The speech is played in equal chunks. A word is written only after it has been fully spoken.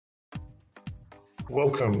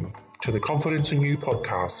Welcome to the Confidence in You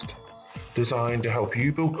podcast, designed to help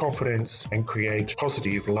you build confidence and create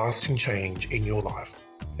positive, lasting change in your life.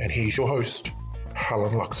 And here's your host,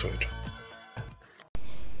 Helen Luxford.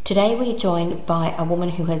 Today we're joined by a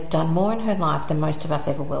woman who has done more in her life than most of us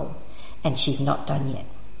ever will, and she's not done yet.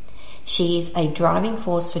 She is a driving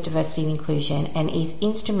force for diversity and inclusion and is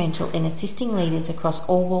instrumental in assisting leaders across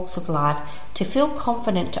all walks of life to feel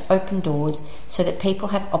confident to open doors so that people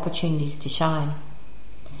have opportunities to shine.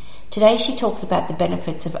 Today she talks about the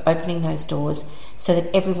benefits of opening those doors so that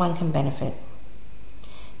everyone can benefit.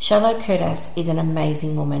 Chyloe Kurdas is an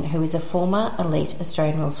amazing woman who is a former elite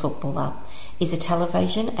Australian rules footballer, is a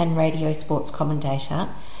television and radio sports commentator,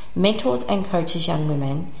 mentors and coaches young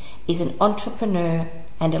women, is an entrepreneur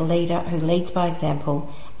and a leader who leads by example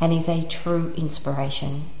and is a true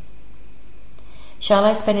inspiration.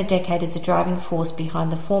 Chyloe spent a decade as a driving force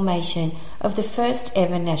behind the formation of the first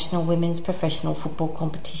ever national women's professional football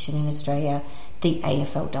competition in Australia, the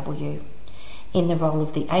AFLW, in the role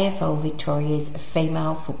of the AFL Victoria's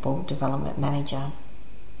Female Football Development Manager.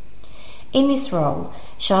 In this role,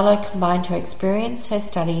 Chyloe combined her experience, her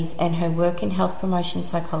studies and her work in health promotion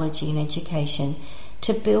psychology and education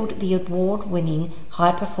to build the award-winning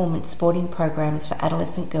high-performance sporting programs for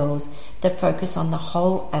adolescent girls that focus on the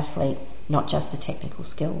whole athlete, not just the technical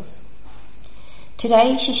skills.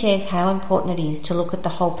 Today, she shares how important it is to look at the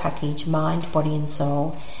whole package, mind, body and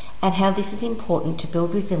soul, and how this is important to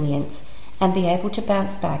build resilience and be able to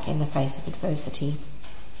bounce back in the face of adversity.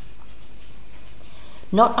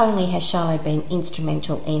 Not only has Chyloe been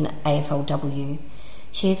instrumental in AFLW,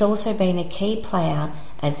 she has also been a key player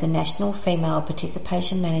as the National Female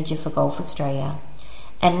Participation Manager for Golf Australia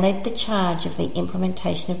and led the charge of the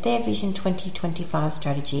implementation of their Vision 2025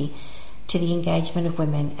 strategy to the engagement of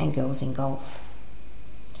women and girls in golf.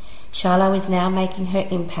 Chyloe is now making her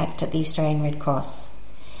impact at the Australian Red Cross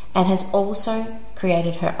and has also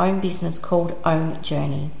created her own business called Own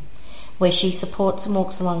Journey, where she supports and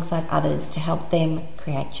walks alongside others to help them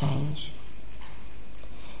create change.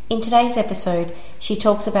 In today's episode, she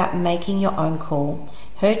talks about making your own call,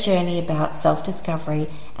 her journey about self-discovery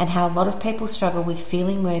and how a lot of people struggle with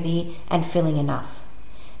feeling worthy and feeling enough,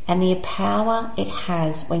 and the power it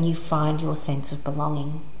has when you find your sense of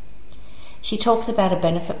belonging. She talks about a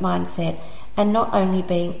benefit mindset and not only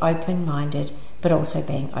being open-minded, but also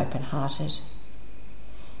being open-hearted.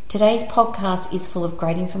 Today's podcast is full of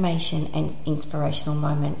great information and inspirational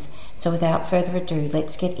moments. So without further ado,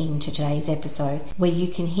 let's get into today's episode where you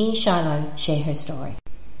can hear Chyloe share her story.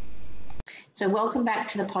 So welcome back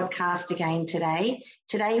to the podcast again today.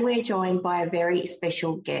 Today we're joined by a very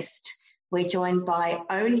special guest. We're joined by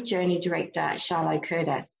Own Journey Director Chyloe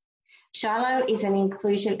Kurdas. Chyloe is an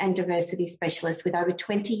inclusion and diversity specialist with over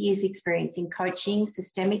 20 years experience in coaching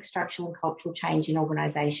systemic, structural and cultural change in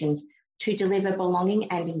organisations to deliver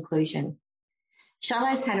belonging and inclusion.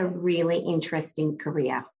 Chyloe's had a really interesting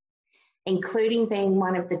career, including being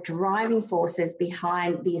one of the driving forces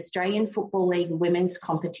behind the Australian Football League women's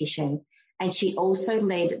competition, and she also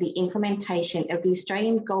led the implementation of the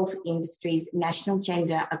Australian golf industry's National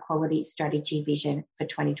Gender Equality Strategy Vision for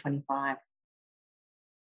 2025.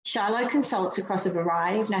 Chyloe consults across a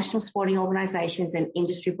variety of national sporting organisations and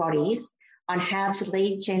industry bodies on how to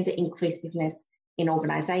lead gender inclusiveness in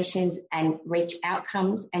organisations and reach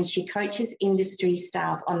outcomes, and she coaches industry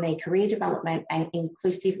staff on their career development and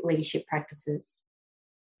inclusive leadership practices.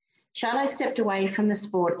 Chyloe stepped away from the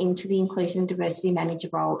sport into the Inclusion and Diversity Manager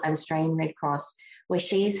role at Australian Red Cross, where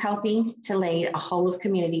she is helping to lead a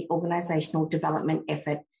whole-of-community organisational development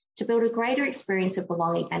effort to build a greater experience of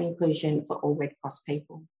belonging and inclusion for all Red Cross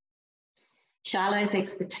people. Chyloe's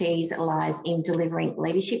expertise lies in delivering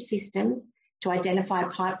leadership systems to identify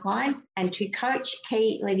pipeline and to coach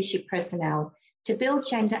key leadership personnel to build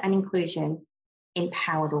gender and inclusion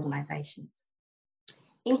empowered organisations.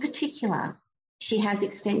 In particular, she has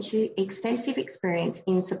extensive experience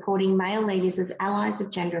in supporting male leaders as allies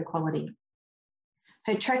of gender equality.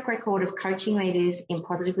 Her track record of coaching leaders in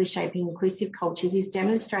positively shaping inclusive cultures is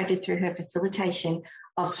demonstrated through her facilitation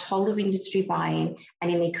of whole-of-industry buy-in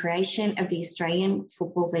and in the creation of the Australian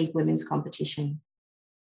Football League women's competition.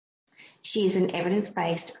 She is an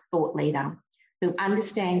evidence-based thought leader who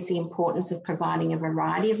understands the importance of providing a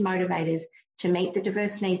variety of motivators to meet the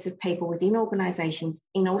diverse needs of people within organisations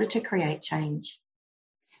in order to create change.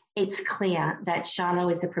 It's clear that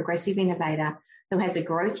Chyloe is a progressive innovator who has a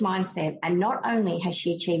growth mindset, and not only has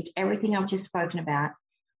she achieved everything I've just spoken about,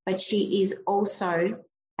 but she is also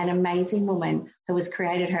an amazing woman who has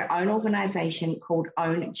created her own organisation called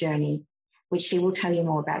Own Journey, which she will tell you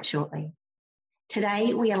more about shortly.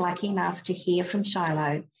 Today, we are lucky enough to hear from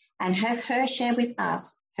Chyloe and have her share with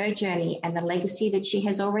us her journey and the legacy that she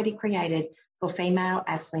has already created for female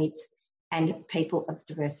athletes and people of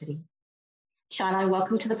diversity. Chyloe,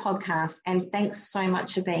 welcome to the podcast, and thanks so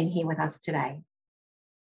much for being here with us today.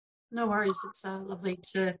 No worries. It's lovely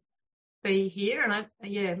to be here,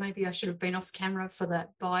 and maybe I should have been off camera for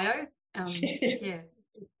that bio. It's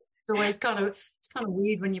always kind of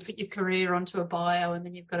weird when you put your career onto a bio and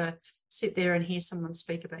then you've got to sit there and hear someone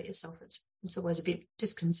speak about yourself. It's always a bit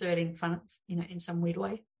disconcerting, fun, in some weird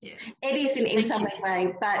way. Yeah, it is in some weird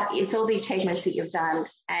way, but it's all the achievements that you've done,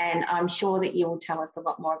 and I'm sure that you will tell us a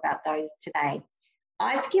lot more about those today.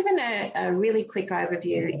 I've given a really quick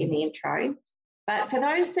overview in the intro, but for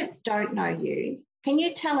those that don't know you, can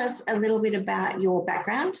you tell us a little bit about your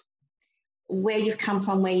background, where you've come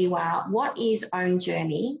from, where you are, what is Own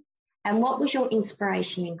Journey, and what was your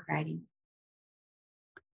inspiration in creating?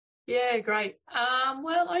 Yeah, great.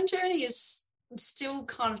 Well, Own Journey is still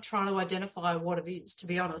kind of trying to identify what it is, to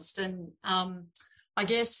be honest. And I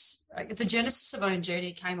guess the genesis of Own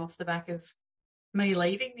Journey came off the back of me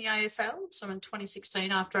leaving the AFL. So in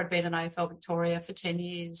 2016, after I'd been in AFL Victoria for 10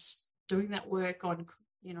 years, doing that work on,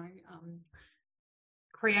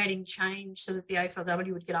 creating change so that the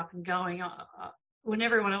AFLW would get up and going. When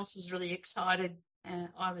everyone else was really excited,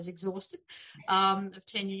 I was exhausted of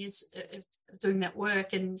 10 years of doing that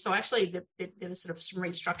work. And so actually there was sort of some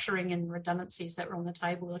restructuring and redundancies that were on the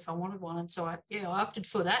table if I wanted one. And so I opted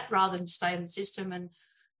for that rather than stay in the system, and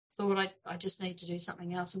thought I just need to do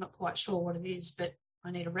something else. I'm not quite sure what it is, but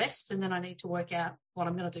I need a rest, and then I need to work out what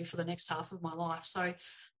I'm going to do for the next half of my life. So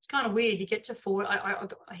it's kind of weird. You get to 40, I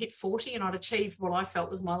hit 40 and I'd achieved what I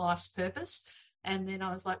felt was my life's purpose. And then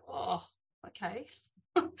I was like, oh, okay,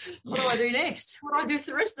 what do I do next? What do I do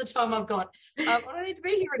for the rest of the time I've got? I don't need to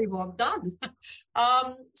be here anymore. I'm done.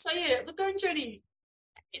 Look, Own Journey,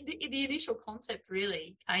 the initial concept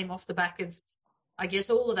really came off the back of, I guess,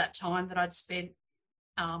 all of that time that I'd spent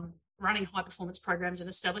running high-performance programs and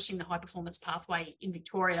establishing the high-performance pathway in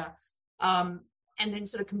Victoria, and then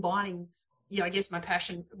sort of combining, I guess, my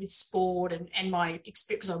passion with sport and my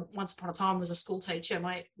experience, because I once upon a time was a school teacher,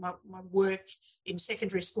 my work in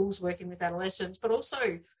secondary schools working with adolescents, but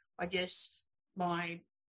also, I guess, my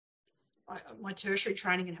tertiary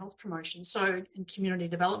training in health promotion, so in community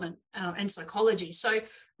development and psychology. So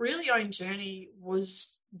really Own Journey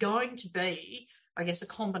was going to be, I guess, a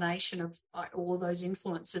combination of all of those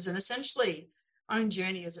influences. And essentially Own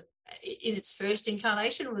Journey in its first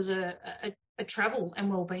incarnation was a travel and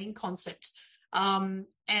wellbeing concept. And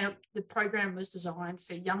the program was designed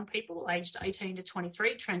for young people aged 18 to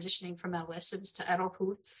 23, transitioning from adolescence to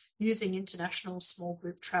adulthood, using international small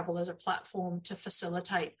group travel as a platform to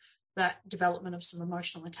facilitate that development of some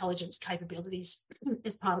emotional intelligence capabilities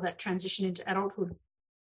as part of that transition into adulthood.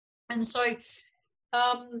 And so,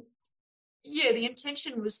 the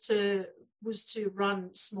intention was to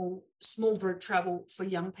run small group travel for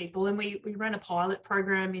young people, and we ran a pilot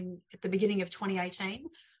program at the beginning of 2018.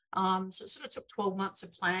 So it sort of took 12 months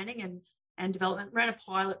of planning and development. Ran a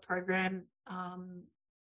pilot program,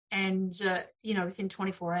 and within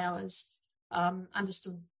 24 hours,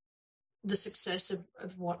 understood the success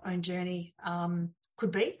of what Own Journey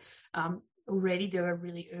could be. Already there were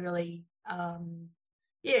really early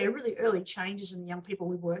changes in the young people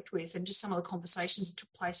we worked with, and just some of the conversations that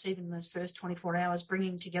took place even in those first 24 hours,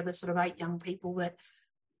 bringing together sort of 8 young people that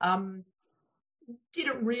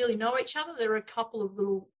didn't really know each other. There were a couple of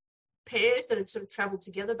little pairs that had sort of travelled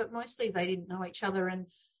together, but mostly they didn't know each other, and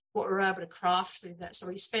what we were able to craft through that. So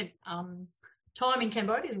we spent time in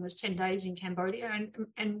Cambodia. I think it was 10 days in Cambodia,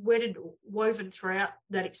 and woven throughout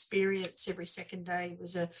that experience every second day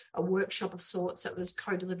was a workshop of sorts that was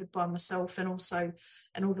co-delivered by myself and also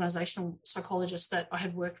an organisational psychologist that I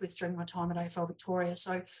had worked with during my time at AFL Victoria.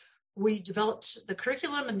 So we developed the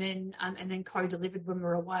curriculum and then co-delivered when we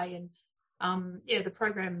were away. And the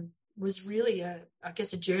program was really a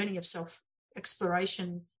journey of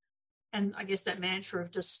self-exploration. And I guess that mantra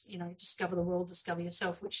of just, discover the world, discover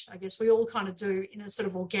yourself, which I guess we all kind of do in a sort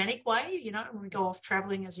of organic way, when we go off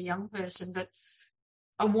traveling as a young person. But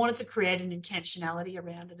I wanted to create an intentionality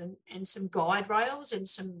around it and some guide rails and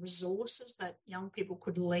some resources that young people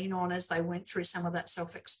could lean on as they went through some of that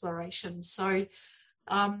self-exploration. So,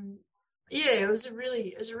 it was a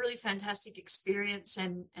really fantastic experience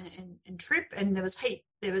and trip, and there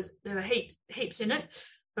were heaps in it.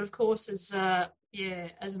 But of course, as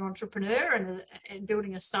an entrepreneur and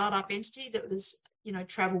building a startup entity that was,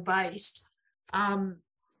 travel based, I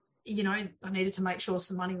needed to make sure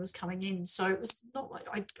some money was coming in. So it was not like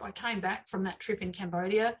I came back from that trip in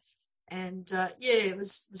Cambodia, and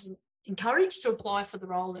was encouraged to apply for the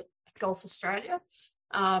role at Golf Australia.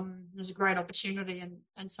 It was a great opportunity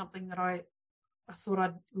and something that I thought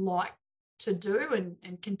I'd like to do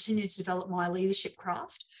and continue to develop my leadership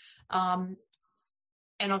craft. And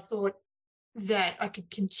I thought that I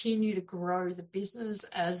could continue to grow the business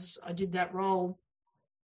as I did that role.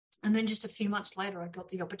 And then just a few months later, I got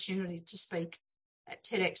the opportunity to speak at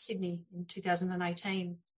TEDx Sydney in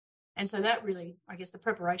 2018. And so that really, I guess the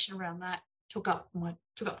preparation around that took up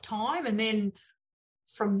time. And then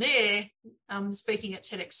from there, speaking at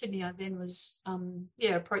TEDx Sydney, I then was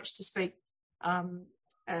approached to speak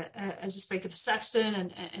as a speaker for Saxton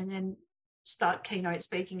and then start keynote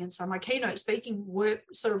speaking. And so my keynote speaking work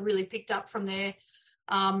sort of really picked up from there.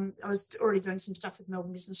 I was already doing some stuff with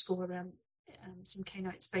Melbourne Business School around some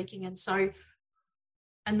keynote speaking. And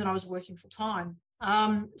then I was working full time.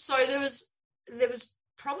 So there was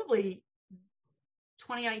probably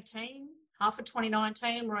 2018, half of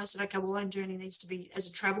 2019, where I said, okay, well, Own Journey needs to be, as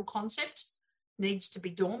a travel concept, needs to be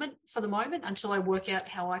dormant for the moment until I work out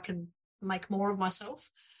how I can make more of myself.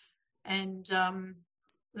 And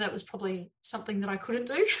that was probably something that I couldn't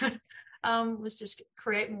do, was just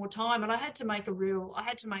create more time. And I had to make a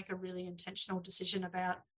really intentional decision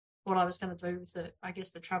about what I was going to do with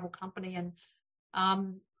the travel company and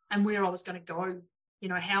where I was going to go,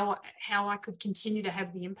 how I could continue to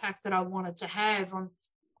have the impact that I wanted to have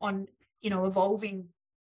on evolving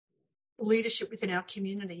leadership within our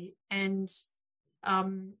community. And I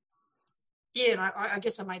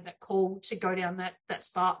guess I made that call to go down that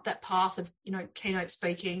path of keynote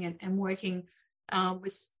speaking and working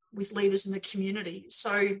with leaders in the community.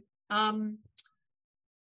 So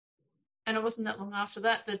and it wasn't that long after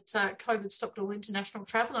that COVID stopped all international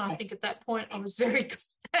travel, and I think at that point I was very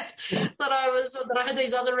glad that I had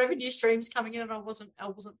these other revenue streams coming in, and I wasn't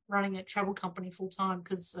running a travel company full time,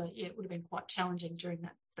 because it would have been quite challenging during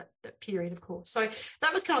that period, of course. So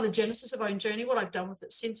that was kind of the genesis of Own Journey. What I've done with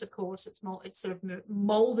it since, of course, it's sort of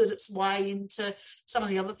molded its way into some of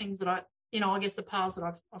the other things that I guess the paths that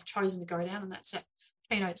I've chosen to go down, and that's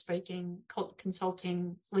keynote speaking,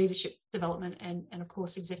 consulting, leadership development, and of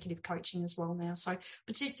course executive coaching as well now. So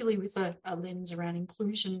particularly with a lens around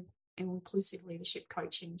inclusion and inclusive leadership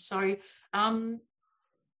coaching. So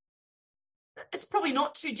it's probably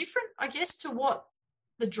not too different, I guess, to what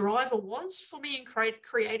the driver was for me in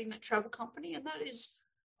creating that travel company, and that is,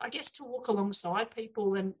 I guess, to walk alongside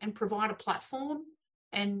people and provide a platform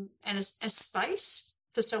and a space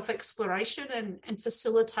for self-exploration and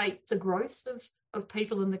facilitate the growth of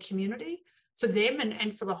people in the community for them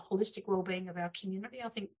and for the holistic well-being of our community. I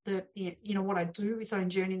think that what I do with Own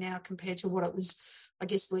Journey now compared to what it was, I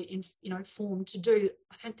guess, formed to do,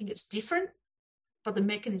 I don't think it's different, but the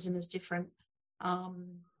mechanism is different.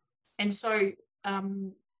 And so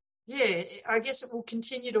I guess it will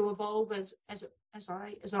continue to evolve as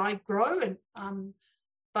I grow, and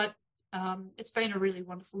but it's been a really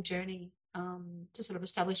wonderful journey to sort of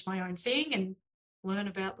establish my own thing and learn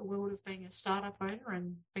about the world of being a startup owner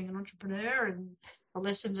and being an entrepreneur and the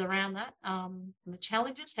lessons around that, and the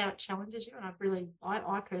challenges, how it challenges you. And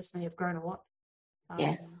I personally have grown a lot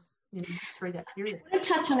through that period. I want to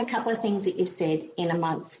touch on a couple of things that you've said in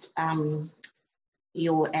amongst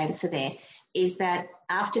your answer there, is that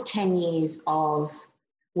after 10 years of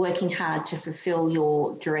working hard to fulfill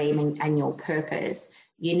your dream and your purpose,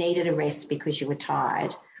 you needed a rest because you were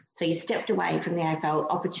tired. So you stepped away from the AFL,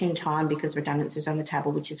 opportune time because redundancy was on the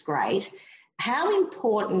table, which is great. How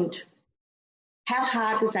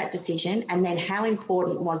hard was that decision? And then how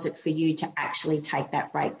important was it for you to actually take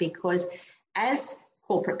that break? Because as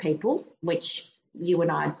corporate people, which you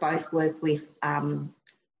and I both work with,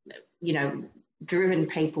 driven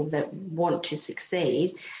people that want to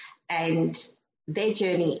succeed, and their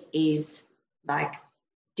journey is like,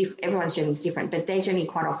 everyone's journey is different, but their journey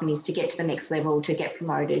quite often is to get to the next level, to get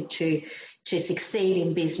promoted, to succeed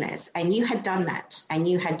in business. And you had done that, and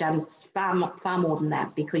you had done far more than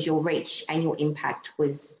that, because your reach and your impact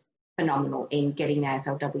was phenomenal in getting the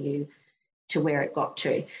AFLW to where it got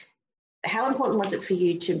to. How important was it for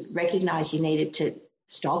you to recognise you needed to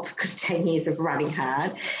stop, because 10 years of running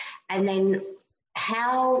hard? And then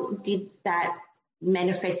how did that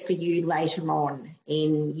manifest for you later on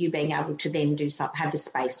in you being able to then have the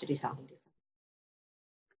space to do something different?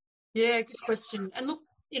 Yeah, good question. And look,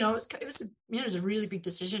 it was a really big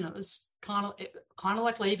decision. It was kind of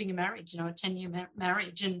like leaving a marriage, a 10-year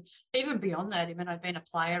marriage, and even beyond that. I mean, I'd been a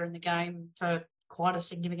player in the game for quite a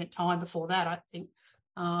significant time before that, I think.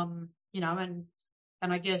 And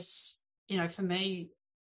I guess for me,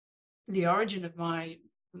 the origin of my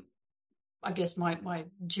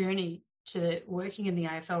journey to working in the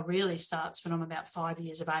AFL really starts when I'm about 5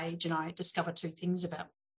 years of age, and I discover two things about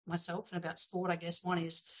myself and about sport, I guess. One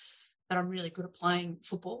is that I'm really good at playing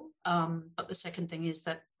football, but the second thing is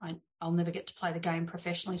that I'll never get to play the game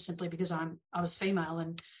professionally simply because I was female,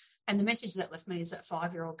 and the message that left me as that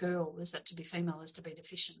 5-year-old girl was that to be female is to be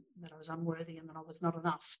deficient, that I was unworthy and that I was not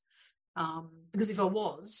enough. Because if I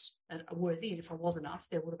was worthy and if I was enough,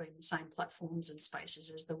 there would have been the same platforms and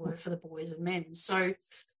spaces as there were for the boys and men. So,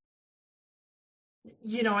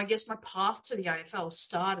 I guess my path to the AFL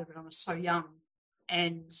started when I was so young,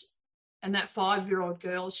 and that 5-year-old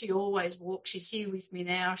girl, she always walks. She's here with me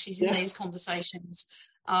now. She's in these conversations,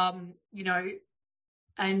 and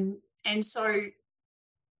so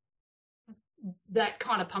that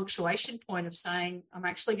kind of punctuation point of saying, I'm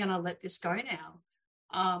actually going to let this go now.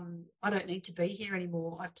 I don't need to be here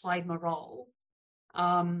anymore. I've played my role.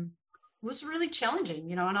 Was really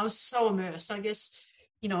challenging, and I was so immersed. I guess,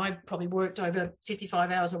 I probably worked over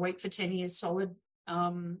 55 hours a week for 10 years solid,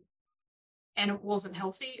 and it wasn't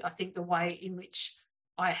healthy. I think the way in which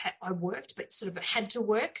I worked, but sort of had to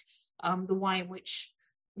work, the way in which,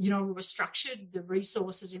 we were structured, the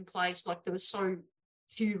resources in place, like there were so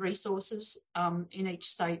few resources in each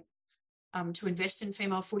state to invest in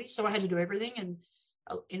female footy. So I had to do everything. And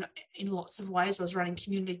in lots of ways, I was running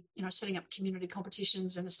community, setting up community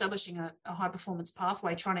competitions and establishing a high performance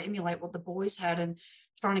pathway, trying to emulate what the boys had and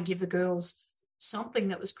trying to give the girls something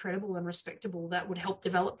that was credible and respectable that would help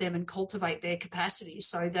develop them and cultivate their capacity,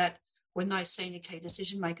 so that when those senior key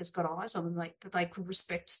decision makers got eyes on them, that they could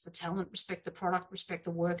respect the talent, respect the product, respect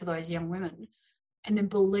the work of those young women, and then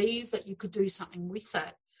believe that you could do something with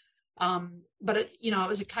that. But it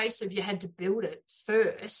was a case of you had to build it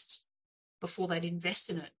first before they'd invest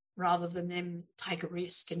in it, rather than them take a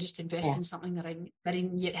risk and just invest in something that they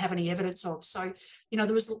didn't yet have any evidence of. So,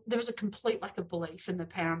 there was a complete lack of belief in the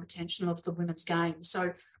power and potential of the women's game.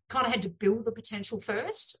 So kind of had to build the potential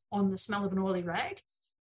first on the smell of an oily rag,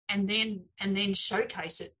 and then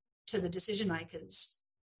showcase it to the decision makers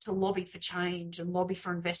to lobby for change and lobby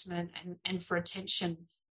for investment and for attention.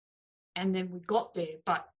 And then we got there.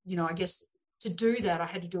 But, I guess to do that, I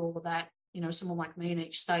had to do all of that, someone like me in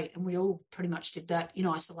each state, and we all pretty much did that in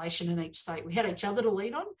isolation in each state. We had each other to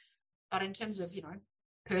lean on, but in terms of,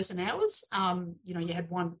 person hours, you had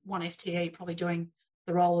one FTE probably doing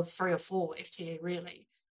the role of 3 or 4 FTE really.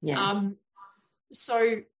 Yeah.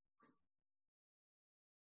 So,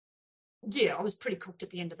 yeah, I was pretty cooked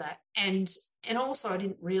at the end of that. And also I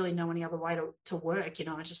didn't really know any other way to work,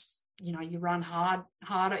 I just, you run harder,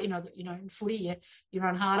 in footy, you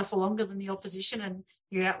run harder for longer than the opposition, and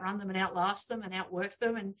you outrun them and outlast them and outwork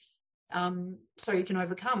them. And so you can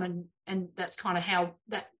overcome. And that's kind of how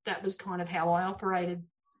that was kind of how I operated.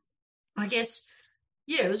 I guess,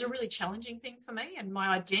 yeah, it was a really challenging thing for me. And my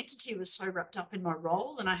identity was so wrapped up in my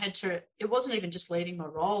role, and it wasn't even just leaving my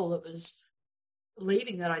role, it was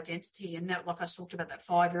leaving that identity. And that, like I talked about, that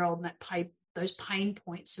 5-year-old and those pain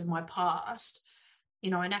points of my past,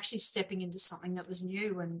 and actually stepping into something that was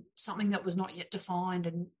new and something that was not yet defined,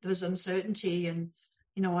 and there was uncertainty. And,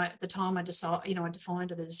 at the time I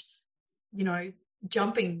defined it as,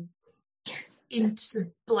 jumping into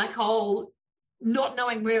the black hole, not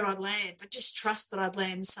knowing where I'd land, but just trust that I'd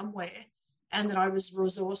land somewhere, and that I was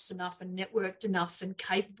resourced enough and networked enough and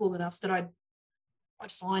capable enough that I'd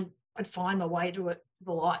find my way to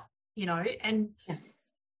the light,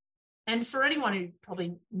 and for anyone who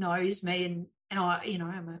probably knows me, and I,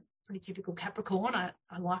 I'm a pretty typical Capricorn. I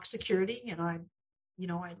like security, and I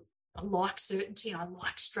like certainty, and I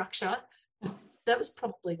like structure. That was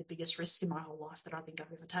probably the biggest risk in my whole life that I think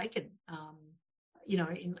I've ever taken,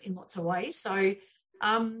 in lots of ways. So,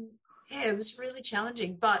 it was really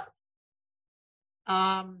challenging, but it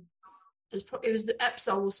was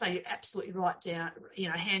I will say absolutely right down,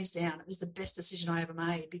 hands down, it was the best decision I ever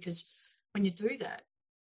made, because when you do that,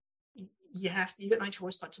 you've got no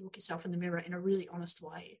choice but to look yourself in the mirror in a really honest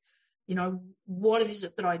way. What is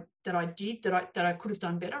it that I did that I could have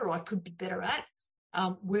done better, or I could be better at?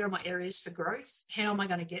 Where are my areas for growth? How am I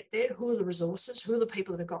going to get there? Who are the resources? Who are the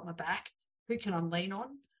people that have got my back? Who can I lean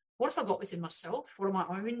on? What have I got within myself? What are my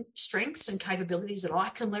own strengths and capabilities that I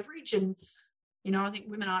can leverage? And, I think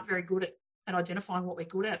women aren't very good at identifying what we're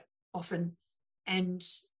good at often. And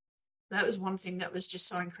that was one thing that was just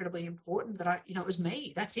so incredibly important, that it was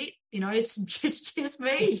me. That's it. It's just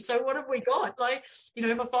me. So what have we got? Like, my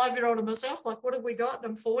 5-year-old and myself, like, what have we got? And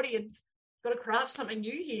I'm 40 and got to craft something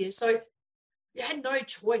new here. So you had no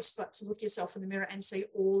choice but to look yourself in the mirror and see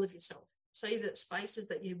all of yourself. See the spaces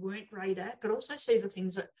that you weren't great at, but also see the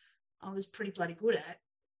things that I was pretty bloody good at.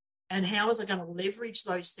 And how was I going to leverage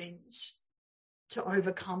those things to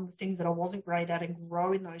overcome the things that I wasn't great at and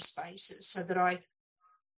grow in those spaces, so that I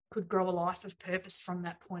could grow a life of purpose from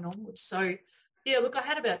that point onwards. So, yeah, look, I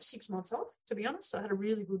had about 6 months off, to be honest. I had a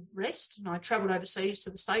really good rest, and I travelled overseas to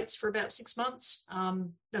the States for about 6 months,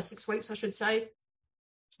 6 weeks, I should say.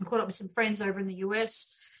 I caught up with some friends over in the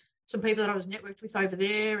US, some people that I was networked with over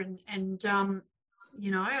there, and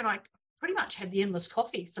you know, and I pretty much had the endless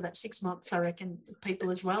coffee for that 6 months, I reckon, with people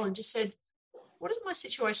as well, and just said, what does my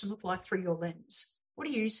situation look like through your lens? What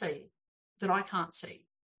do you see that I can't see?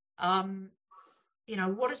 You know,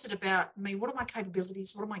 what is it about me? What are my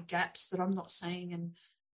capabilities? What are my gaps that I'm not seeing?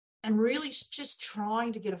 And really just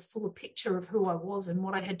trying to get a fuller picture of who I was and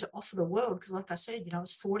what I had to offer the world. Because like I said, you know, I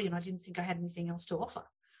was 40 and I didn't think I had anything else to offer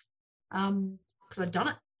because I'd done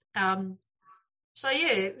it. So,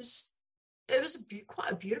 yeah, it was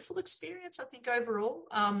quite a beautiful experience, I think, overall,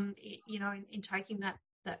 you know, in taking that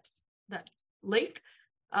leap.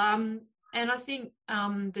 And I think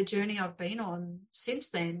the journey I've been on since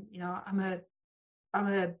then, you know, I'm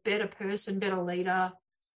a better person, better leader,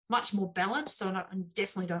 much more balanced. I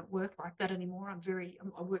definitely don't work like that anymore.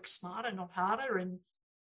 I work smarter, not harder, and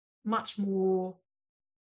much more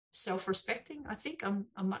self-respecting. I think I'm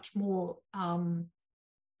much more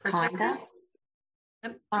protective.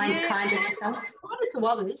 Kinder to self? Kinder to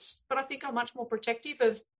others, but I think I'm much more protective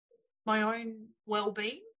of my own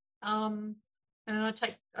well-being. And I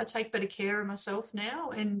take better care of myself now,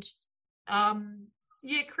 and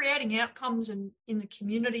creating outcomes in the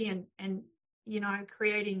community and you know,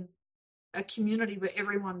 creating a community where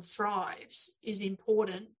everyone thrives is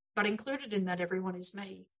important, but included in that everyone is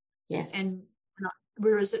me. Yes. And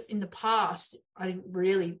whereas in the past I didn't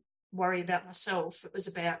really worry about myself, it was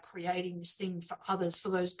about creating this thing for others, for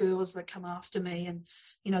those girls that come after me, and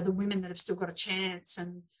you know, the women that have still got a chance,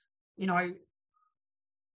 and you know,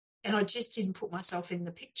 and I just didn't put myself in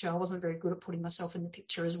the picture. I wasn't very good at putting myself in the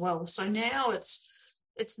picture as well. So now it's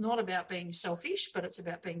not about being selfish, but it's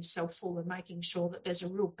about being self-full and making sure that there's a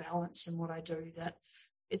real balance in what I do. That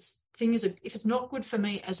if it's not good for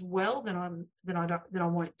me as well, then I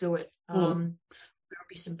won't do it. There'll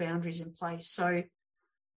be some boundaries in place. So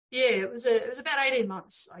yeah, it was about 18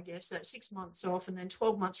 months, I guess, that 6 months off, and then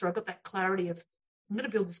 12 months where I got that clarity of, I'm going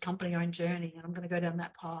to build this company own journey and I'm going to go down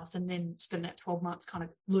that path, and then spend that 12 months kind of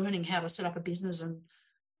learning how to set up a business. And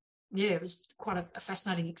yeah, it was quite a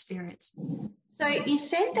fascinating experience. So you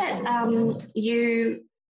said that you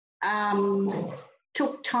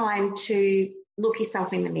took time to look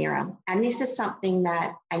yourself in the mirror, and this is something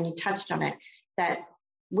that, and you touched on it, that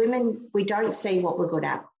women, we don't see what we're good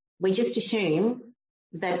at. We just assume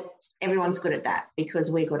that everyone's good at that because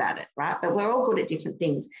we're good at it, right? But we're all good at different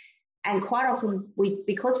things. And quite often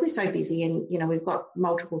because we're so busy and, you know, we've got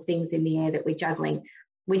multiple things in the air that we're juggling,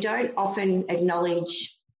 we don't often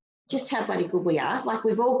acknowledge just how bloody good we are. Like,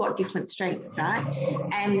 we've all got different strengths, right?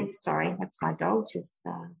 And sorry, that's my dog.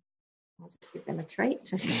 I'll just give them a treat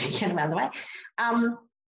to get them out of the way.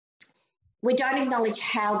 We don't acknowledge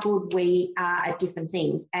how good we are at different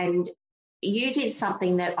things. And you did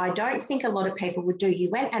something that I don't think a lot of people would do. You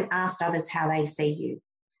went and asked others how they see you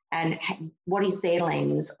and what is their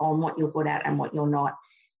lens on what you're good at and what you're not.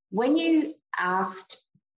 When you asked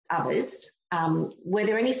others, were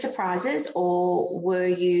there any surprises, or were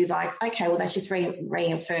you like, okay, well, that's just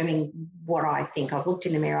reaffirming what I think? I've looked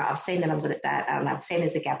in the mirror, I've seen that I'm good at that, and I've seen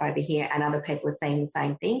there's a gap over here, and other people are saying the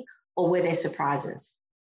same thing, or were there surprises?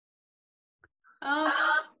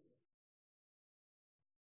 I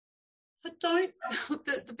don't.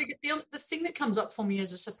 The thing that comes up for me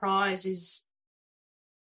as a surprise is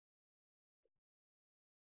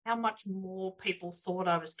how much more people thought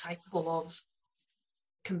I was capable of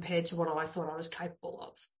compared to what I thought I was capable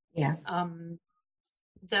of. Yeah.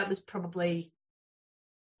 That was probably,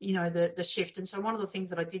 you know, the shift. And so one of the things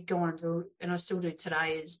that I did go on and do, and I still do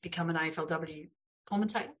today, is become an AFLW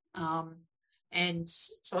commentator. And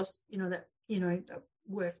so I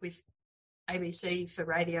work with ABC for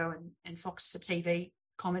radio and Fox for TV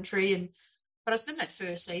commentary. But I spent that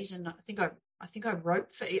first season, I think I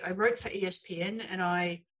wrote for ESPN, and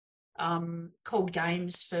I called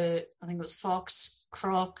games for, I think it was Fox,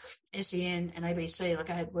 Croc, SEN and ABC. Like,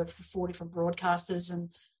 I had worked for 4 different broadcasters, and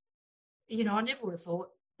you know, I never would have thought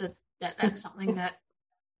that's something that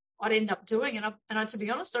I'd end up doing. And I to be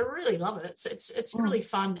honest, I really love it. It's really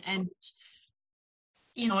fun. And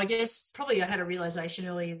you know, I guess probably I had a realization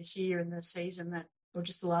earlier this year in the season or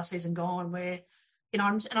just the last season gone, where, you know,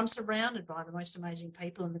 I'm surrounded by the most amazing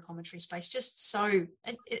people in the commentary space. Just so,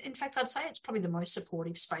 in fact, I'd say it's probably the most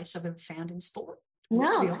supportive space I've ever found in sport.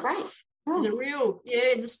 No, to be it's honest, great. Oh. There's a real,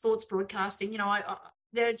 in the sports broadcasting, you know,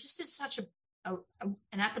 there just is such an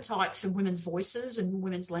appetite for women's voices and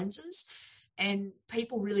women's lenses. and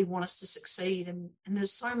people really want us to succeed, and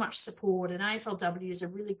there's so much support, and AFLW is a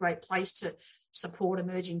really great place to support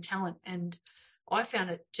emerging talent, and I found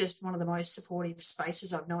it just one of the most supportive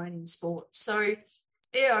spaces I've known in sport. So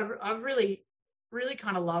yeah, I've really, really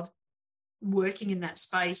kind of loved working in that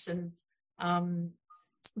space, and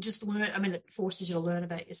just learn. I mean, it forces you to learn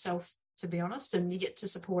about yourself, to be honest, and you get to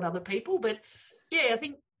support other people. But yeah, I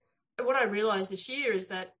think what I realized this year is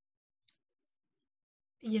that,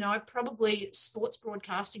 you know, probably sports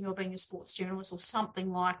broadcasting or being a sports journalist or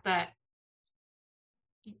something like that,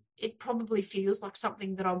 it probably feels like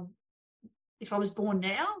something that if I was born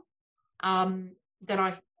now, that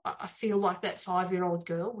I feel like that 5-year-old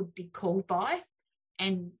girl would be called by.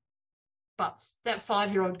 But that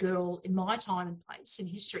 5-year-old girl in my time and place in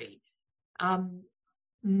history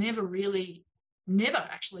never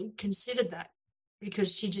actually considered that,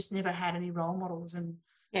 because she just never had any role models, and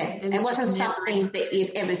it wasn't something that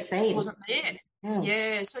you'd ever seen. It wasn't there.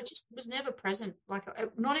 Yeah, so it just was never present. Like,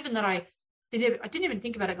 not even that I didn't even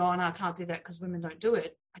think about it going, I can't do that because women don't do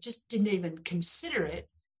it. I just didn't even consider it,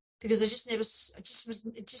 because it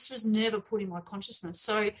just was never put in my consciousness.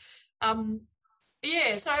 So,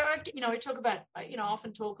 yeah, so I talk about, I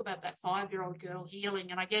often talk about that 5-year-old girl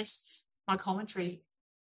healing, and I guess my commentary,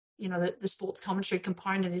 the sports commentary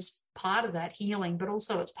component is part of that healing, but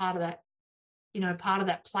also it's part of that, part of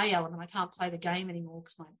that play element. I can't play the game anymore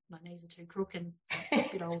because my knees are too crooked and a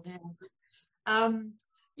bit old now.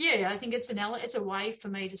 Yeah, I think it's a way for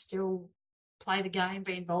me to still play the game,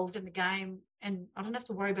 be involved in the game, and I don't have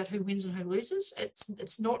to worry about who wins and who loses.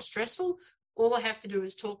 It's not stressful. All I have to do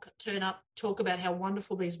is turn up, talk about how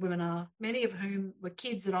wonderful these women are, many of whom were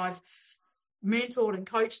kids that I've mentored and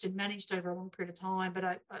coached and managed over a long period of time. But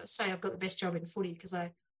I say I've got the best job in footy because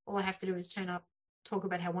all I have to do is turn up, talk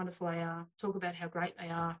about how wonderful they are, talk about how great they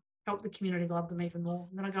are, help the community love them even more,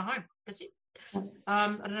 and then I go home. That's it. I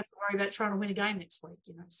don't have to worry about trying to win a game next week,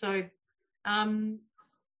 So,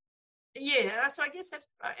 yeah. So I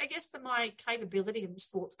guess that my capability in the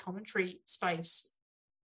sports commentary space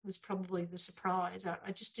was probably the surprise.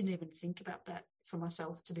 I just didn't even think about that for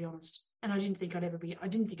myself, to be honest, and I didn't think I'd be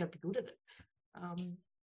good at it.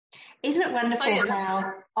 Isn't it wonderful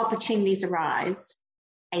how opportunities arise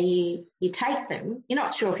and you take them? You're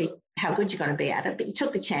not sure how good you're going to be at it, but you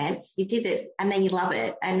took the chance, you did it, and then you love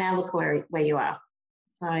it, and now look where you are.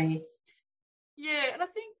 So yeah, and I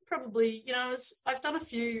think probably, I've done a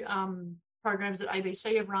few programs that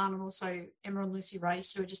ABC have run, and also Emma and Lucy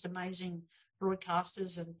Race, who are just amazing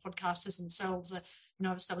broadcasters and podcasters themselves.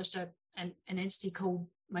 I've established an entity called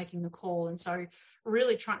Making the Call, and so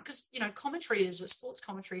really trying, because sports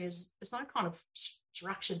commentary is, there's no kind of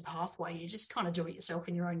structured pathway. You just kind of do it yourself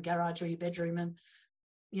in your own garage or your bedroom, and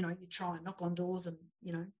you try and knock on doors, and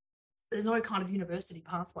there's no kind of university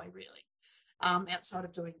pathway really, outside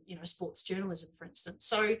of doing sports journalism, for instance.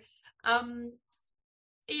 So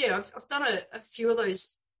yeah, I've done a few of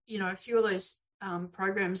those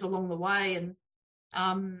programs along the way, and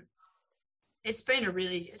it's been a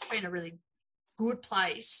really good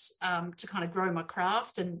place to kind of grow my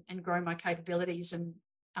craft and grow my capabilities, and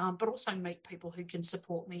but also meet people who can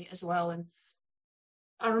support me as well. And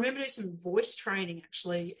I remember doing some voice training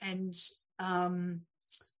actually, and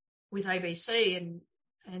with ABC, and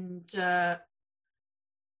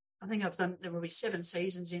I think there will be 7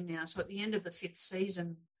 seasons in now. So at the end of the 5th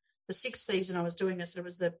season, the 6th season I was doing this, it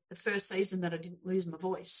was the first season that I didn't lose my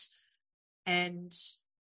voice. And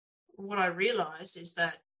what I realised is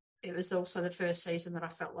that it was also the first season that I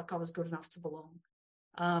felt like I was good enough to belong.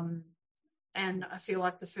 And I feel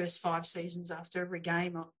like the first 5 seasons after every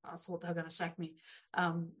game, I thought they were going to sack me,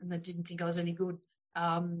 and they didn't think I was any good.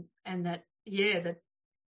 And that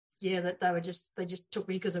they just took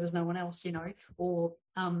me because there was no one else, or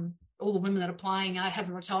all the women that are playing, I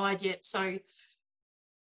haven't retired yet. So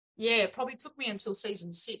yeah, it probably took me until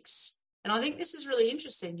season 6. And I think this is really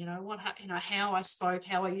interesting, how I spoke,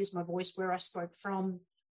 how I used my voice, where I spoke from.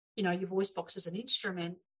 Your voice box is an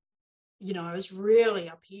instrument, is really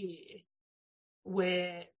up here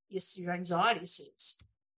where your anxiety sits.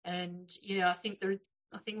 And yeah, I think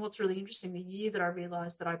what's really interesting, the year that I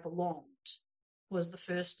realised that I belonged was the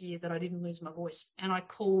first year that I didn't lose my voice, and I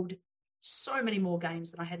called so many more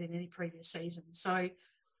games than I had in any previous season. So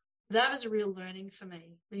that was a real learning for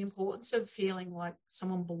me, the importance of feeling like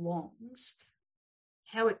someone belongs,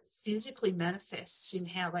 how it physically manifests in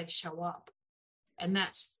how they show up. And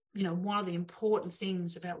that's, one of the important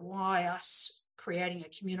things about why us creating a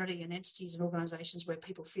community and entities and organisations where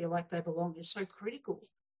people feel like they belong is so critical.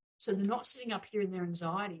 So they're not sitting up here in their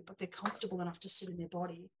anxiety, but they're comfortable enough to sit in their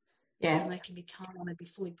body. Yeah. And they can be calm and be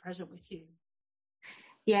fully present with you.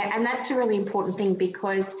 Yeah, and that's a really important thing,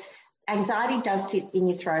 because anxiety does sit in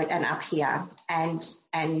your throat and up here, and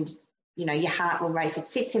your heart will race. It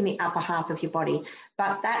sits in the upper half of your body,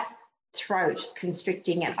 but that throat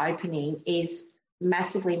constricting and opening is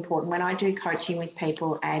massively important. When I do coaching with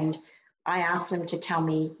people and I ask them to tell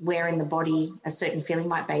me where in the body a certain feeling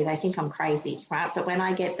might be, they think I'm crazy, right? But when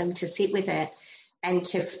I get them to sit with it and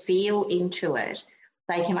to feel into it,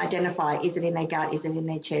 they can identify, is it in their gut? Is it in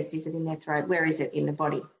their chest? Is it in their throat? Where is it in the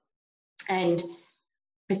body? And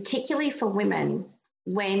particularly for women,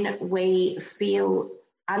 when we feel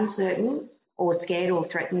uncertain or scared or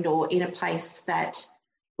threatened or in a place that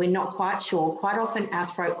we're not quite sure, quite often our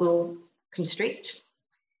throat will constrict.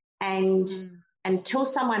 And until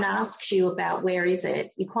someone asks you about where is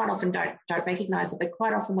it, you quite often don't recognise it. But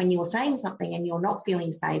quite often when you're saying something and you're not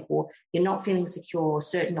feeling safe, or you're not feeling secure or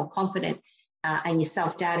certain or confident, and you're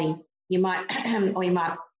self-doubting, you might or you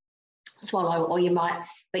might swallow,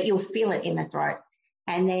 but you'll feel it in the throat.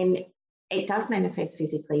 And then it does manifest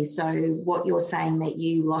physically. So what you're saying, that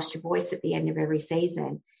you lost your voice at the end of every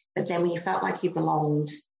season, but then when you felt like you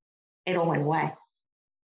belonged, it all went away.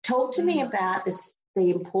 Talk to me about this,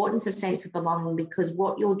 the importance of sense of belonging, because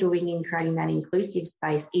what you're doing in creating that inclusive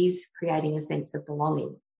space is creating a sense of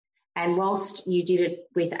belonging. And whilst you did it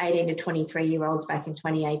with 18 to 23-year-olds back in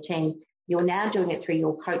 2018, you're now doing it through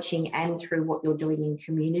your coaching and through what you're doing in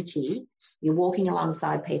community. You're walking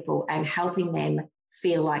alongside people and helping them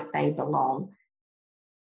feel like they belong.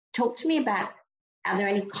 Talk to me about, are there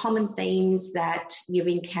any common themes that you've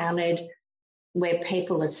encountered where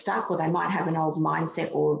people are stuck, or they might have an old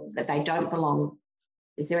mindset, or that they don't belong?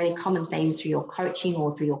 Is there any common themes through your coaching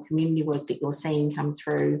or through your community work that you're seeing come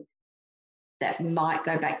through that might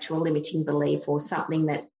go back to a limiting belief, or something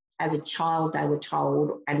that as a child they were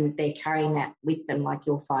told and they're carrying that with them, like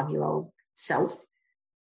your 5-year-old self?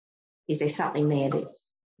 Is there something there that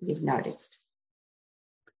you've noticed?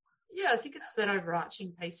 Yeah, I think it's that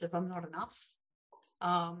overarching piece of I'm not enough,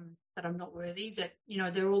 that I'm not worthy, that,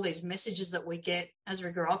 there are all these messages that we get as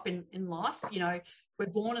we grow up in life. We're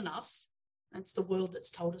born enough. It's the world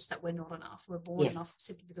that's told us that we're not enough. We're born enough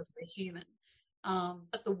simply because we're human.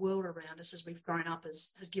 But the world around us as we've grown up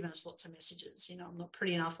has given us lots of messages. I'm not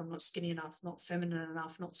pretty enough, I'm not skinny enough, not feminine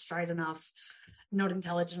enough, not straight enough, not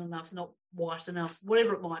intelligent enough, not white enough,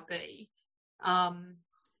 whatever it might be.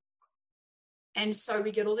 And so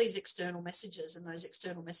we get all these external messages, and those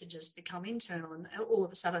external messages become internal, and all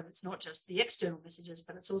of a sudden it's not just the external messages,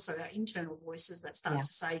 but it's also our internal voices that start to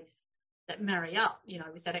say, that marry up,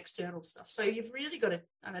 with that external stuff. So you've really got to,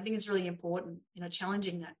 and I think it's really important,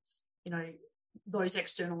 challenging that, those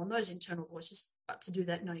external and those internal voices, but to do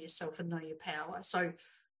that, know yourself and know your power. So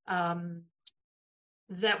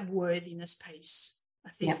that worthiness piece,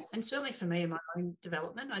 I think, and certainly for me in my own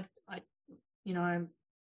development, I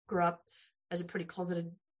grew up as a pretty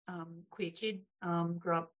closeted queer kid,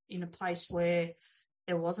 grew up in a place where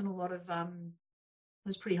there wasn't a lot of, it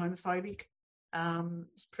was pretty homophobic,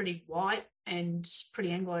 it's pretty white and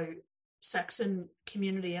pretty Anglo-Saxon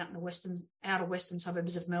community out in the outer western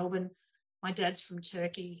suburbs of Melbourne. My dad's from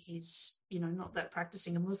Turkey. He's, not that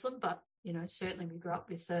practicing a Muslim, but, certainly we grew up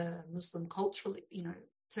with Muslim cultural,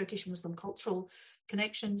 Turkish Muslim cultural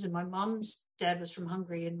connections. And my mum's dad was from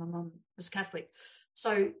Hungary and my mum was Catholic.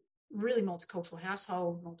 So really multicultural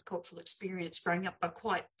household, multicultural experience growing up, but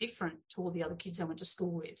quite different to all the other kids I went to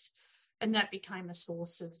school with. And that became a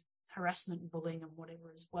source of harassment and bullying and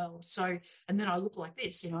whatever as well. So, and then I look like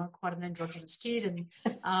this, quite an androgynous kid, and,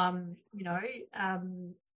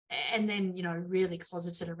 and then, really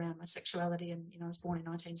closeted around my sexuality. And, I was born in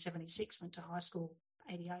 1976, went to high school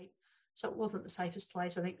 88. So it wasn't the safest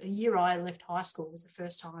place. I think the year I left high school was the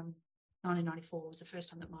first time, 1994 was the first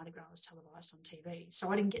time that Mardi Gras was televised on TV.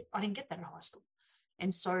 So I didn't get that at high school.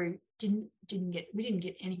 And so we didn't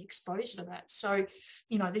get any exposure to that. So,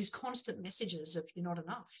 these constant messages of you're not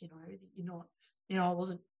enough, you're not, I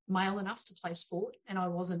wasn't male enough to play sport, and I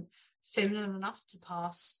wasn't feminine enough to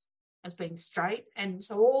pass as being straight. And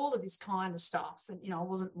so all of this kind of stuff, and, I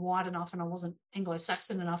wasn't white enough, and I wasn't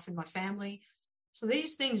Anglo-Saxon enough in my family. So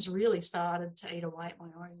these things really started to eat away at my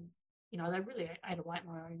own, they really ate away at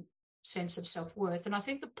my own sense of self-worth. And I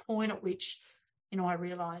think the point at which, I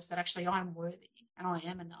realised that actually I'm worthy and I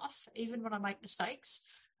am enough, even when I make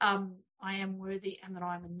mistakes, I am worthy and that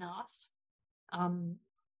I'm enough.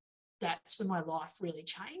 That's when my life really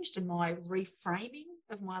changed, and my reframing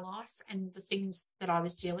of my life and the things that I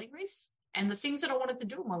was dealing with and the things that I wanted to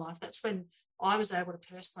do in my life. That's when I was able to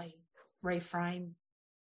personally reframe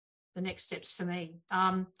the next steps for me.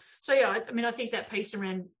 I think that piece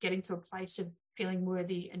around getting to a place of feeling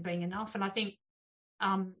worthy and being enough. And I think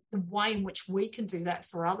the way in which we can do that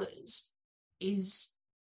for others is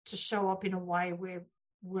to show up in a way where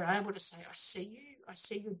we're able to say, I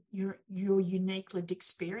see your unique lived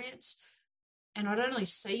experience. And I don't only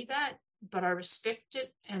see that, but I respect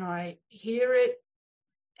it and I hear it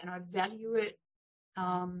and I value it,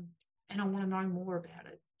 and I want to know more about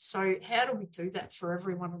it. So how do we do that for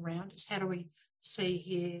everyone around us? How do we see,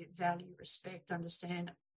 hear, value, respect,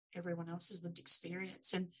 understand everyone else's lived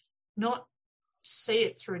experience, and not see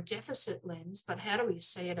it through a deficit lens, but how do we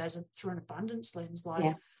see it through an abundance lens?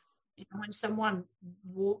 Like, when someone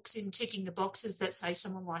walks in ticking the boxes that say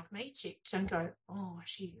someone like me ticked, don't go,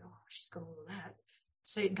 she's got all of that.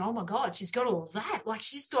 See it and go, oh my God, she's got all of that. Like,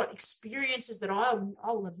 she's got experiences that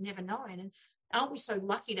I'll have never known. And aren't we so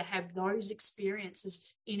lucky to have those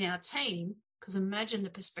experiences in our team? Because imagine the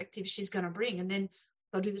perspective she's going to bring. And then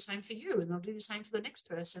they'll do the same for you and they'll do the same for the next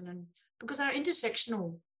person. And because our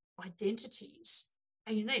intersectional identities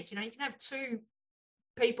are unique. You can have two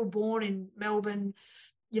people born in Melbourne,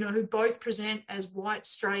 who both present as white,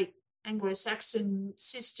 straight, Anglo-Saxon,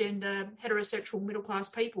 cisgender, heterosexual, middle-class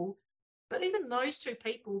people. But even those two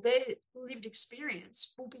people, their lived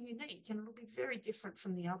experience will be unique and it'll be very different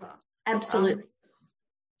from the other. Absolutely.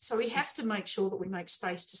 So we have to make sure that we make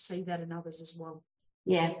space to see that in others as well.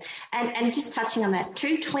 Yeah. And just touching on that,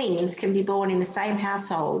 two twins can be born in the same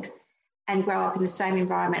household and grow up in the same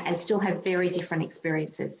environment and still have very different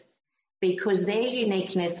experiences, because their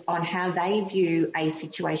uniqueness on how they view a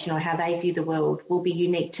situation or how they view the world will be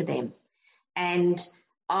unique to them. And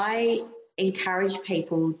I encourage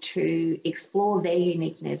people to explore their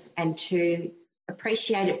uniqueness and to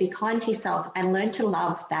appreciate it, be kind to yourself and learn to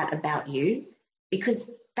love that about you, because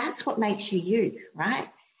that's what makes you you, right?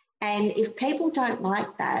 And if people don't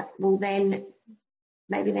like that, well, then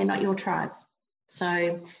maybe they're not your tribe.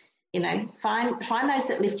 So, find those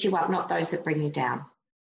that lift you up, not those that bring you down,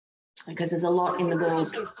 because there's a lot in the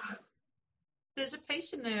world. There's a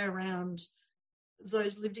piece in there around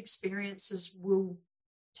those lived experiences will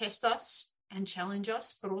test us and challenge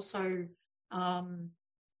us, but also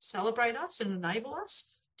celebrate us and enable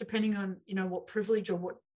us, depending on, what privilege or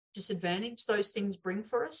what disadvantage those things bring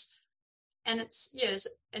for us. And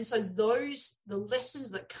and so the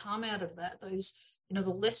lessons that come out of that, those, the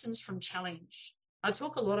lessons from challenge. I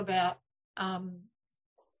talk a lot about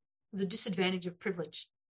the disadvantage of privilege.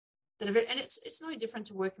 And it's no different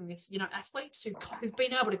to working with, athletes who've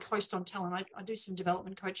been able to coast on talent. I do some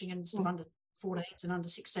development coaching and sort of under 14s and under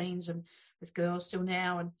 16s and with girls still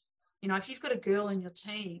now. And, if you've got a girl in your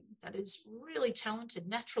team that is really talented,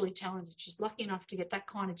 naturally talented, she's lucky enough to get that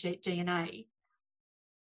kind of DNA,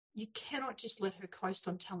 you cannot just let her coast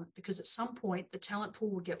on talent, because at some point the talent pool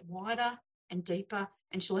will get wider and deeper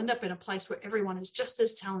and she'll end up in a place where everyone is just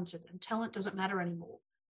as talented and talent doesn't matter anymore.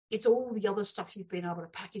 It's all the other stuff you've been able to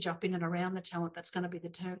package up in and around the talent that's going to be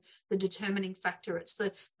the determining factor. It's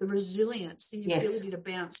the resilience, the ability to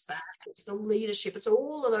bounce back. It's the leadership. It's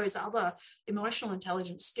all of those other emotional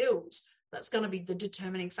intelligence skills that's going to be the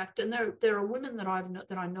determining factor. And there are women that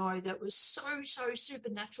I know that was so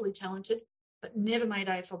supernaturally talented, but never made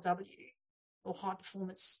AFLW or high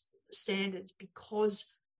performance standards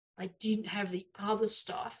because they didn't have the other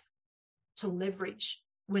stuff to leverage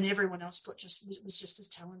when everyone else was just as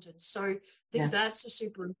talented. So I think that's a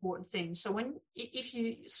super important thing. So if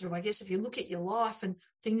you look at your life and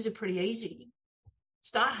things are pretty easy,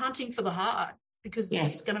 start hunting for the hard, because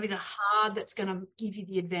it's going to be the hard that's going to give you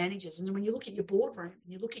the advantages. And when you look at your boardroom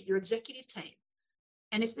and you look at your executive team,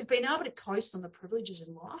 and if they've been able to coast on the privileges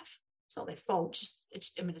in life, it's not their fault.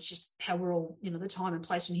 It's just how we're all, the time and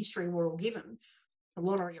place in history we're all given, the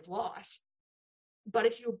lottery of life. But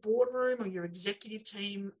if your boardroom or your executive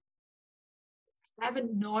team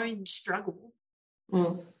haven't known struggle,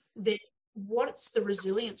 then what's the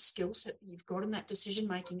resilient skill set that you've got in that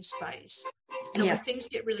decision-making space? When things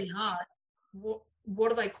get really hard, what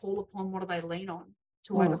do they call upon? What do they lean on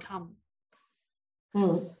to overcome?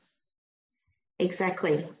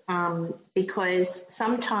 Exactly. Because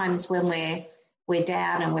sometimes when we're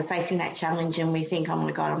down and we're facing that challenge and we think, oh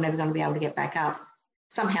my God, I'm never going to be able to get back up,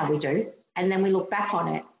 somehow we do. And then we look back on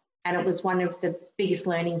it and it was one of the biggest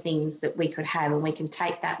learning things that we could have, and we can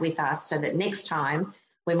take that with us so that next time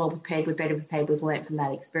we're more prepared, we're better prepared, we've learned from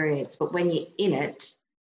that experience. But when you're in it,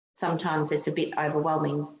 sometimes it's a bit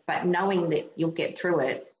overwhelming, but knowing that you'll get through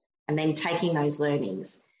it and then taking those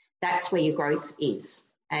learnings, that's where your growth is.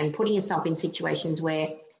 And putting yourself in situations where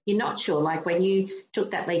you're not sure, like when you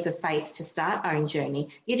took that leap of faith to start Own Journey,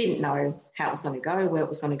 you didn't know how it was going to go, where it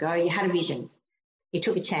was going to go. You had a vision. You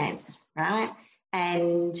took a chance, right?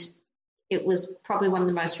 And it was probably one of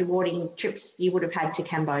the most rewarding trips you would have had to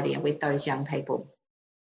Cambodia with those young people.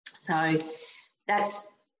 So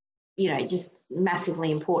that's, just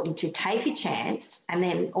massively important to take a chance, and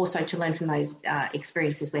then also to learn from those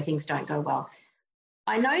experiences where things don't go well.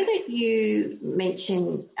 I know that you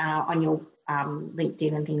mentioned on your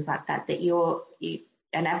LinkedIn and things like that, that you're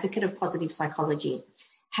an advocate of positive psychology.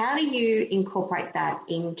 How do you incorporate that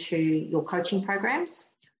into your coaching programs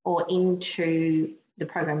or into the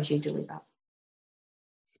programs you deliver?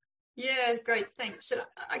 Yeah, great, thanks. So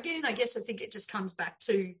again, I guess I think it just comes back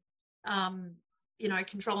to,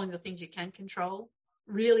 controlling the things you can control,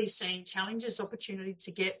 really seeing challenges, opportunity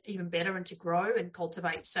to get even better and to grow and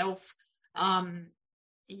cultivate self.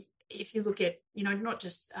 If you look at, not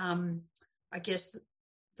just, I guess,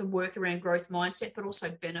 the work around growth mindset, but also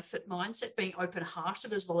benefit mindset, being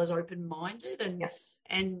open-hearted as well as open-minded,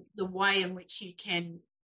 and the way in which you can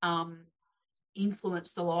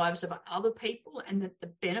influence the lives of other people, and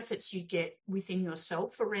the benefits you get within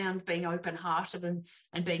yourself around being open-hearted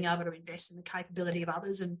and being able to invest in the capability of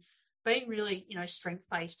others, and being really,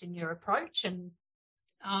 strength-based in your approach. And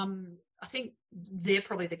I think they're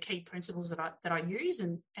probably the key principles that I use,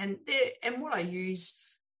 and what I use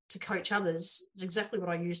to coach others is exactly what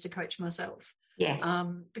I use to coach myself. Yeah.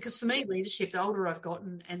 Because for me, leadership, the older I've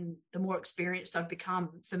gotten and the more experienced I've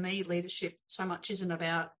become, for me, leadership so much isn't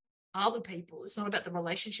about other people. It's not about the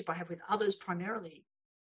relationship I have with others primarily.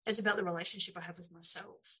 It's about the relationship I have with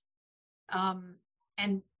myself.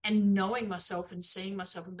 And knowing myself and seeing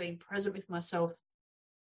myself and being present with myself.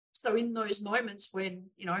 So in those moments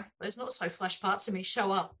when, those not so flash parts of me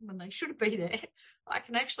show up when they should be there, I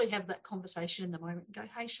can actually have that conversation in the moment and go,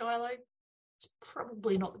 hey, Chyloe, it's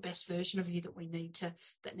probably not the best version of you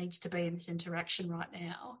that needs to be in this interaction right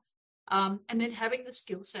now. And then having the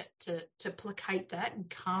skill set to placate that and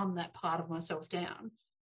calm that part of myself down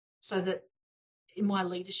so that in my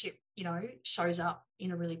leadership, shows up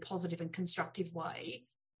in a really positive and constructive way,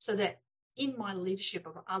 so that in my leadership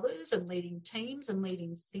of others and leading teams and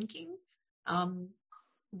leading thinking,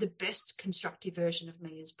 the best constructive version of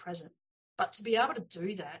me is present. But to be able to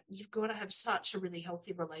do that, you've got to have such a really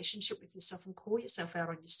healthy relationship with yourself and call yourself out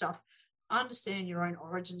on your stuff. Understand your own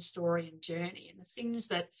origin story and journey and the things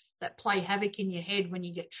that play havoc in your head when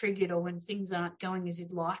you get triggered or when things aren't going as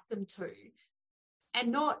you'd like them to, and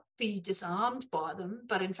not be disarmed by them,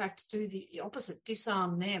 but in fact do the opposite,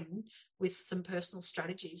 disarm them with some personal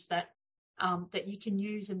strategies that you can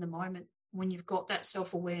use in the moment when you've got that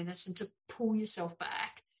self-awareness, and to pull yourself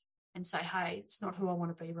back and say, hey, it's not who I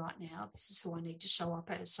want to be right now. This is who I need to show up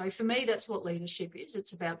as. So for me, that's what leadership is.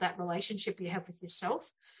 It's about that relationship you have with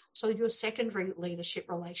yourself. So your secondary leadership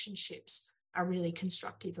relationships are really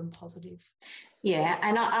constructive and positive. Yeah,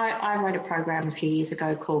 and I wrote a program a few years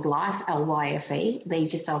ago called Life, LYFE,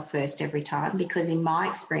 Lead Yourself First Every Time, because in my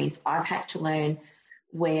experience, I've had to learn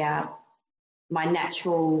where my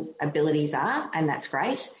natural abilities are, and that's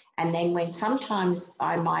great. And then when sometimes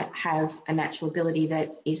I might have a natural ability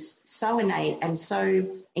that is so innate and so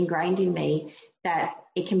ingrained in me that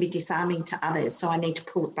it can be disarming to others. So I need to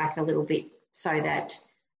pull it back a little bit so that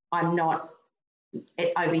I'm not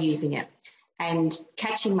overusing it and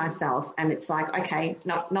catching myself. And it's like, okay,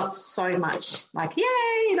 not so much like,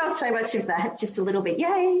 yay, not so much of that, just a little bit,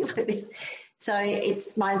 yay, like this. So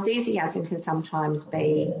it's my enthusiasm can sometimes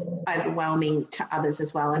be overwhelming to others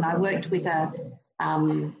as well. And I worked with a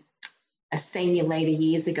senior leader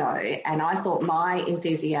years ago, and I thought my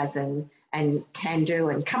enthusiasm and can do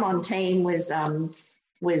and come on team was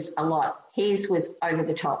a lot. His was over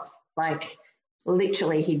the top. Like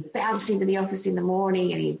literally he'd bounce into the office in the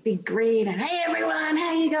morning and he'd big grin and, hey everyone,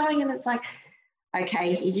 how you going? And it's like,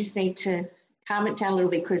 okay, you just need to calm it down a little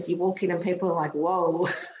bit, because you walk in and people are like, whoa.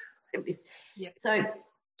 Yep. So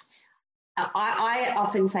I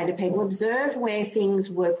often say to people, observe where things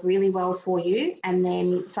work really well for you, and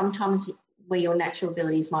then sometimes where your natural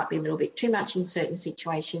abilities might be a little bit too much in certain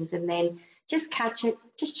situations, and then just catch it,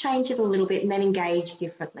 just change it a little bit, and then engage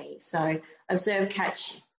differently. So observe,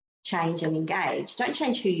 catch, change and engage. Don't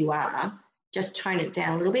change who you are, just tone it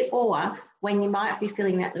down a little bit. Or when you might be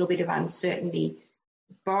feeling that little bit of uncertainty,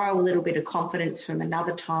 borrow a little bit of confidence from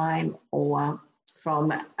another time or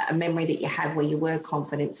from a memory that you have where you were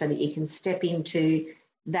confident, so that you can step into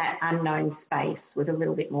that unknown space with a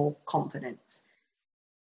little bit more confidence.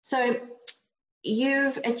 So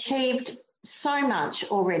you've achieved so much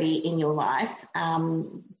already in your life,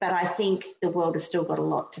 but I think the world has still got a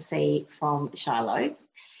lot to see from Chyloe.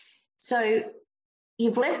 So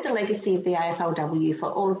you've left the legacy of the AFLW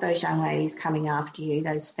for all of those young ladies coming after you,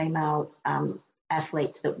 those female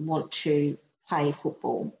athletes that want to play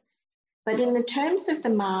football. But in the terms of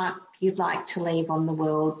the mark you'd like to leave on the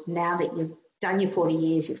world, now that you've done your 40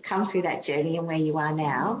 years, you've come through that journey and where you are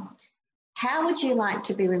now. How would you like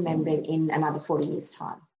to be remembered in another 40 years'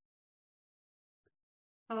 time?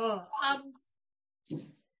 I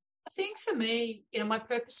think for me, my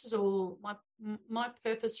purpose is my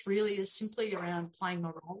purpose really is simply around playing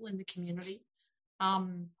my role in the community.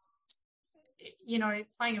 Playing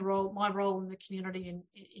my role in the community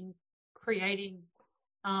in creating,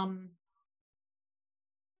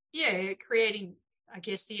 creating, I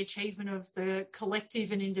guess, the achievement of the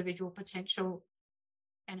collective and individual potential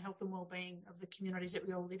and health and well-being of the communities that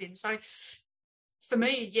we all live in. So for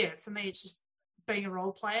me, it's just being a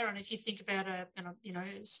role player. And if you think about a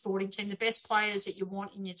sporting team, the best players that you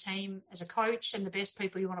want in your team as a coach and the best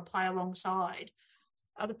people you want to play alongside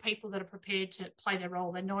are the people that are prepared to play their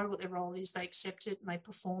role. They know what their role is, they accept it, and they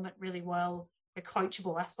perform it really well. They're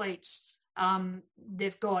coachable athletes.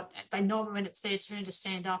 They know when it's their turn to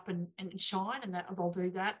stand up and shine, and that they'll do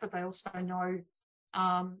that, but they also know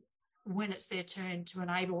when it's their turn to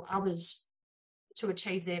enable others to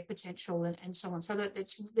achieve their potential and so on. So that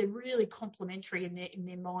they're really complementary in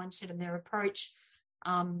their mindset and their approach.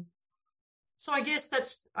 So I guess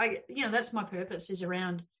that's my purpose, is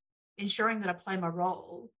around ensuring that I play my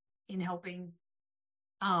role in helping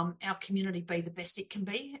our community be the best it can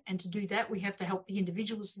be. And to do that, we have to help the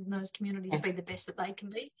individuals in those communities be the best that they can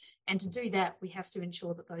be. And to do that, we have to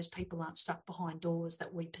ensure that those people aren't stuck behind doors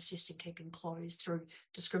that we persist in keeping closed through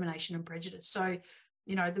discrimination and prejudice. So,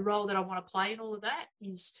 the role that I want to play in all of that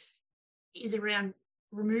is around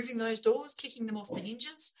removing those doors, kicking them off the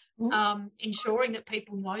hinges, ensuring that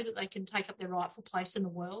people know that they can take up their rightful place in the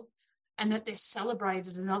world, and that they're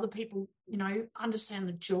celebrated, and other people, understand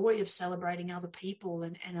the joy of celebrating other people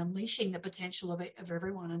and unleashing the potential of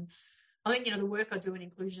everyone. And I think, the work I do in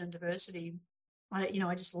inclusion and diversity, I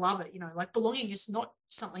just love it. Like, belonging is not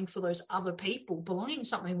something for those other people. Belonging is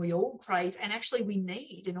something we all crave and actually we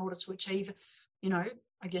need in order to achieve,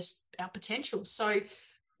 I guess, our potential. So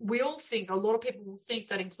a lot of people will think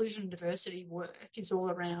that inclusion and diversity work is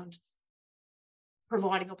all around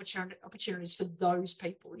providing opportunities for those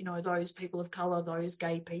people, those people of colour, those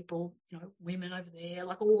gay people, women over there,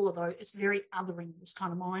 like all of those. It's very othering, this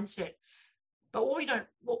kind of mindset. But what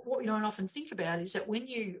we don't often think about is that when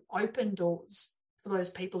you open doors for those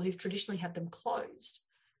people who've traditionally had them closed,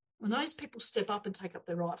 when those people step up and take up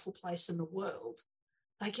their rightful place in the world,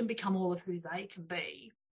 they can become all of who they can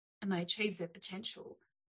be, and they achieve their potential,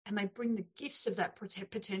 and they bring the gifts of that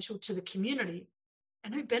potential to the community.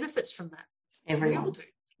 And who benefits from that? Everyone. We all do.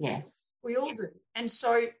 Yeah. We all do. And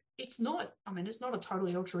so it's not a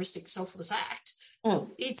totally altruistic, selfless act.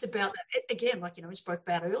 It's about that, again, like, we spoke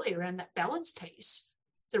about earlier, around that balance piece.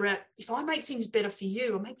 It's around, if I make things better for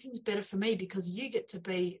you, I make things better for me, because you get to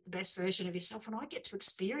be the best version of yourself and I get to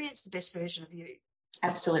experience the best version of you.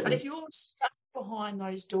 Absolutely. But if you're stuck behind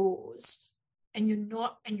those doors and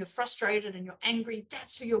you're frustrated and you're angry,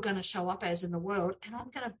 that's who you're going to show up as in the world. And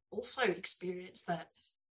I'm going to also experience that.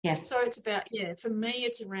 Yeah. So it's about, for me,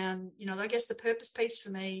 it's around, I guess the purpose piece for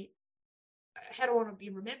me, how do I want to be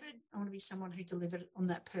remembered? I want to be someone who delivered on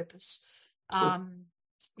that purpose. I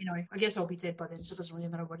guess I'll be dead by then, so it doesn't really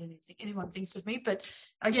matter what anyone thinks of me. But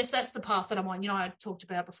I guess that's the path that I'm on. I talked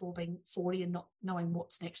about before being 40 and not knowing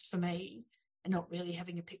what's next for me and not really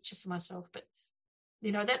having a picture for myself. But,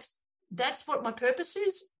 that's what my purpose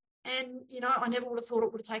is. And, I never would have thought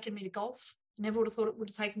it would have taken me to golf. I never would have thought it would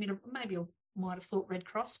have taken me to, maybe I might have thought Red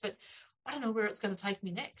Cross, but I don't know where it's going to take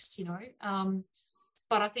me next,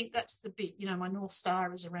 But I think that's the bit, my North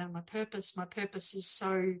Star is around my purpose. My purpose is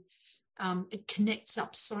so, it connects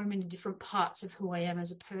up so many different parts of who I am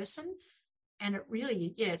as a person. And it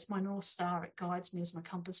really, it's my North Star. It guides me as my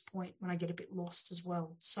compass point when I get a bit lost as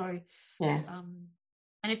well. So,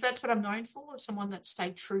 and if that's what I'm known for, someone that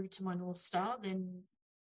stayed true to my North Star, then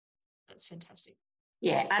that's fantastic.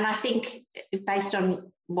 Yeah, and I think based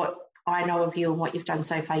on what I know of you and what you've done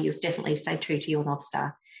so far, you've definitely stayed true to your North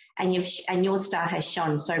Star, and your star has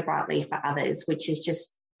shone so brightly for others, which is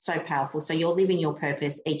just so powerful. So you're living your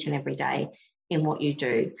purpose each and every day in what you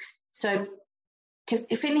do. So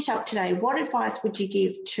to finish up today, what advice would you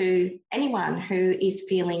give to anyone who is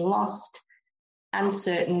feeling lost,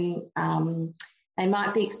 uncertain, they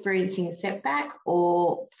might be experiencing a setback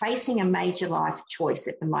or facing a major life choice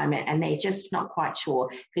at the moment, and they're just not quite sure,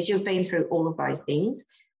 because you've been through all of those things,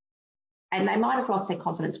 and they might have lost their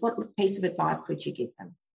confidence? What piece of advice could you give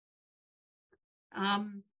them?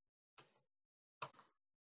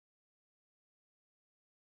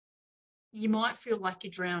 You might feel like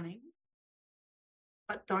you're drowning,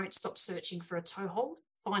 but don't stop searching for a toehold.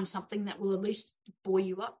 Find something that will at least buoy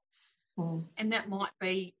you up. And that might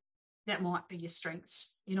be that might be your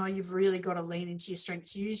strengths. You know, you've really got to lean into your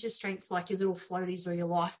strengths. Use your strengths like your little floaties or your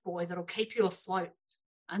life buoy that'll keep you afloat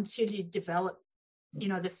until you develop, you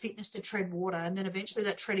know, the fitness to tread water. And then eventually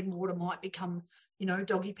that treading water might become, you know,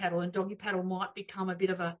 doggy paddle, and doggy paddle might become a bit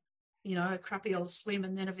of a, you know, a crappy old swim.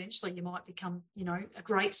 And then eventually you might become, you know, a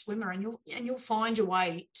great swimmer, and you'll find your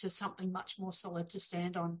way to something much more solid to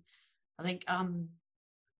stand on. I think,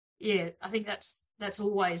 I think that's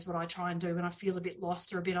always what I try and do when I feel a bit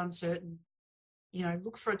lost or a bit uncertain. You know,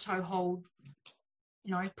 look for a toe hold,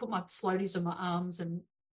 you know, put my floaties on my arms and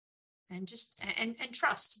just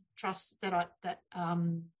trust that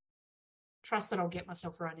I'll get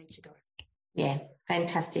myself where I need to go. Yeah,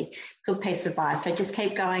 fantastic. Good piece of advice. So just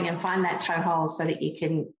keep going and find that toe hold so that you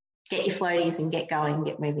can get your floaties and get going and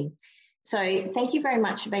get moving. So thank you very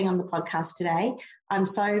much for being on the podcast today. I'm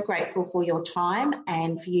so grateful for your time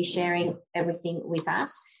and for you sharing everything with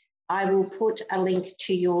us. I will put a link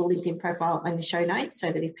to your LinkedIn profile in the show notes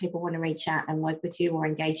so that if people want to reach out and work with you or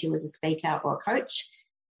engage you as a speaker or a coach,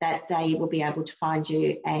 that they will be able to find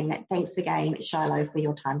you. And thanks again, Chyloe, for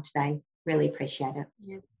your time today. Really appreciate it.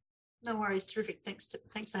 Yeah, no worries. Terrific. Thanks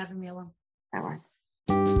for having me along. No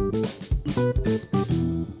worries.